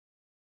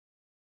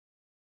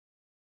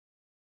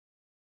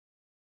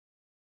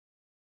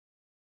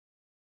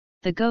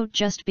The goat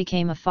just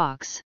became a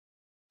fox.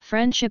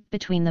 Friendship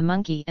between the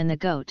monkey and the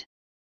goat.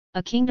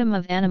 A kingdom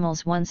of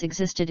animals once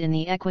existed in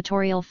the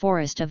equatorial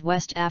forest of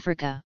West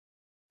Africa.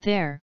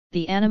 There,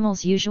 the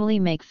animals usually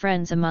make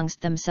friends amongst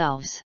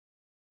themselves.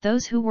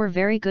 Those who were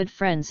very good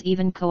friends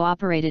even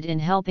cooperated in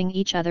helping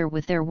each other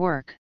with their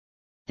work.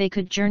 They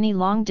could journey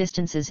long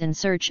distances in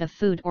search of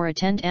food or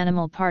attend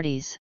animal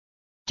parties.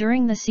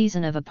 During the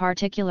season of a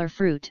particular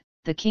fruit,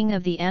 the king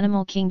of the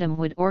animal kingdom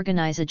would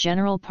organize a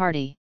general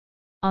party.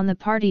 On the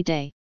party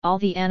day, all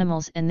the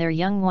animals and their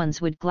young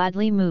ones would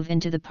gladly move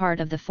into the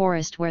part of the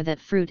forest where that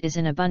fruit is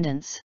in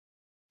abundance.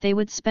 They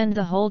would spend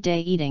the whole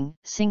day eating,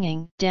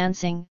 singing,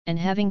 dancing, and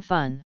having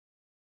fun.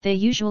 They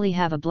usually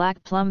have a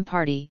black plum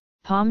party,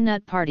 palm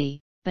nut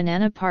party,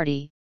 banana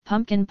party,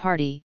 pumpkin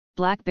party,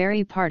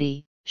 blackberry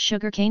party,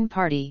 sugarcane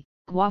party,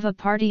 guava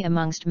party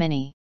amongst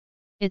many.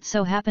 It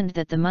so happened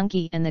that the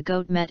monkey and the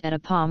goat met at a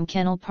palm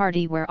kennel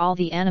party where all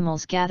the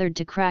animals gathered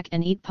to crack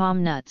and eat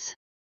palm nuts.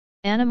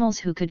 Animals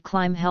who could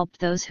climb helped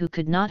those who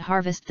could not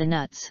harvest the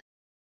nuts.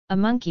 A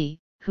monkey,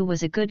 who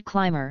was a good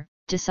climber,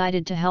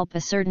 decided to help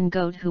a certain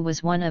goat who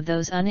was one of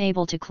those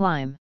unable to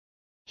climb.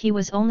 He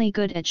was only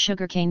good at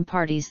sugarcane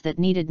parties that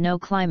needed no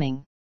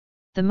climbing.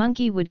 The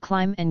monkey would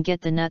climb and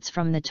get the nuts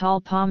from the tall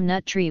palm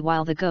nut tree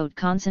while the goat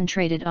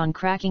concentrated on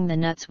cracking the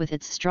nuts with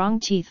its strong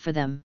teeth for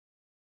them.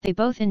 They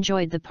both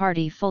enjoyed the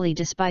party fully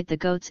despite the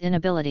goat's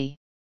inability.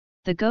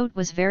 The goat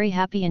was very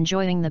happy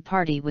enjoying the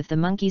party with the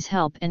monkey's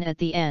help, and at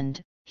the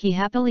end, he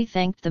happily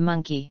thanked the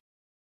monkey.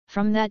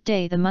 From that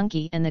day the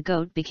monkey and the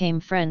goat became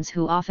friends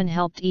who often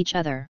helped each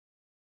other.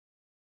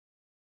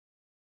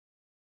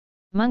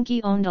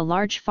 Monkey owned a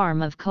large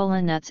farm of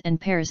kola nuts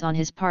and pears on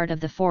his part of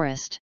the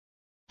forest.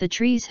 The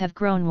trees have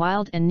grown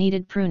wild and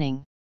needed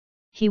pruning.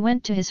 He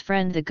went to his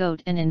friend the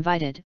goat and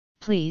invited,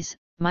 "Please,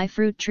 my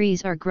fruit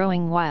trees are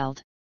growing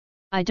wild.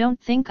 I don't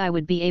think I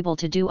would be able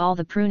to do all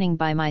the pruning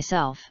by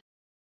myself.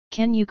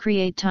 Can you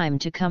create time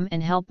to come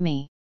and help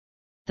me?"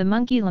 The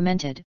monkey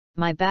lamented,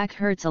 "My back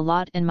hurts a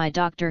lot and my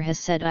doctor has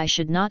said I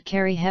should not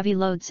carry heavy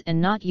loads and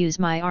not use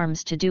my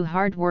arms to do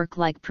hard work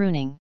like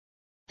pruning.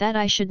 That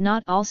I should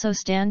not also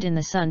stand in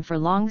the sun for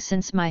long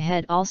since my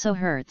head also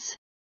hurts."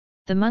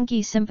 The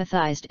monkey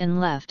sympathized and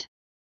left.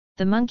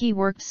 The monkey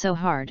worked so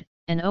hard,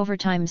 and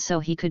overtime so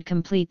he could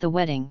complete the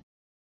wedding.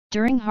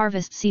 During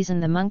harvest season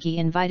the monkey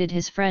invited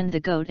his friend the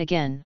goat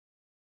again.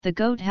 The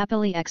goat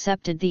happily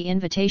accepted the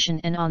invitation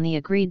and on the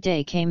agreed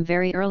day came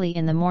very early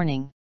in the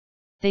morning.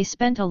 They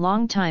spent a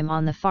long time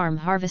on the farm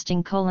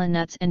harvesting kola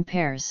nuts and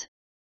pears.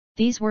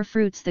 These were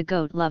fruits the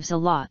goat loves a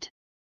lot.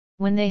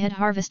 When they had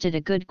harvested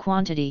a good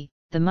quantity,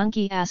 the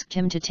monkey asked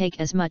him to take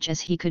as much as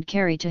he could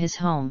carry to his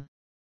home.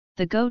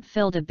 The goat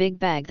filled a big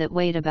bag that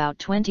weighed about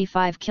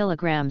 25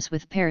 kilograms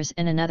with pears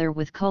and another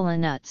with kola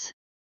nuts.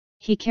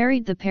 He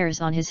carried the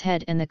pears on his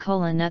head and the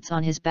kola nuts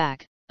on his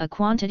back, a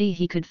quantity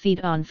he could feed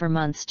on for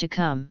months to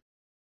come.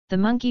 The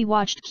monkey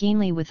watched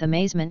keenly with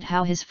amazement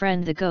how his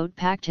friend the goat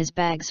packed his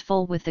bags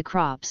full with the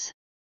crops.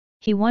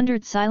 He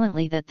wondered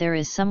silently that there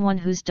is someone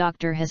whose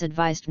doctor has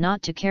advised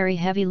not to carry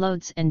heavy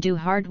loads and do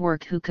hard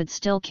work who could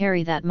still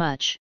carry that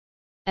much.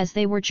 As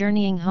they were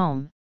journeying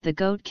home, the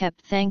goat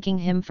kept thanking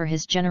him for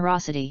his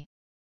generosity.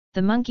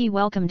 The monkey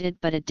welcomed it,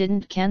 but it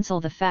didn't cancel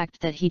the fact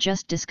that he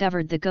just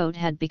discovered the goat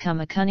had become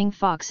a cunning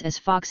fox, as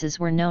foxes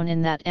were known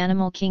in that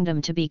animal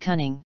kingdom to be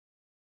cunning.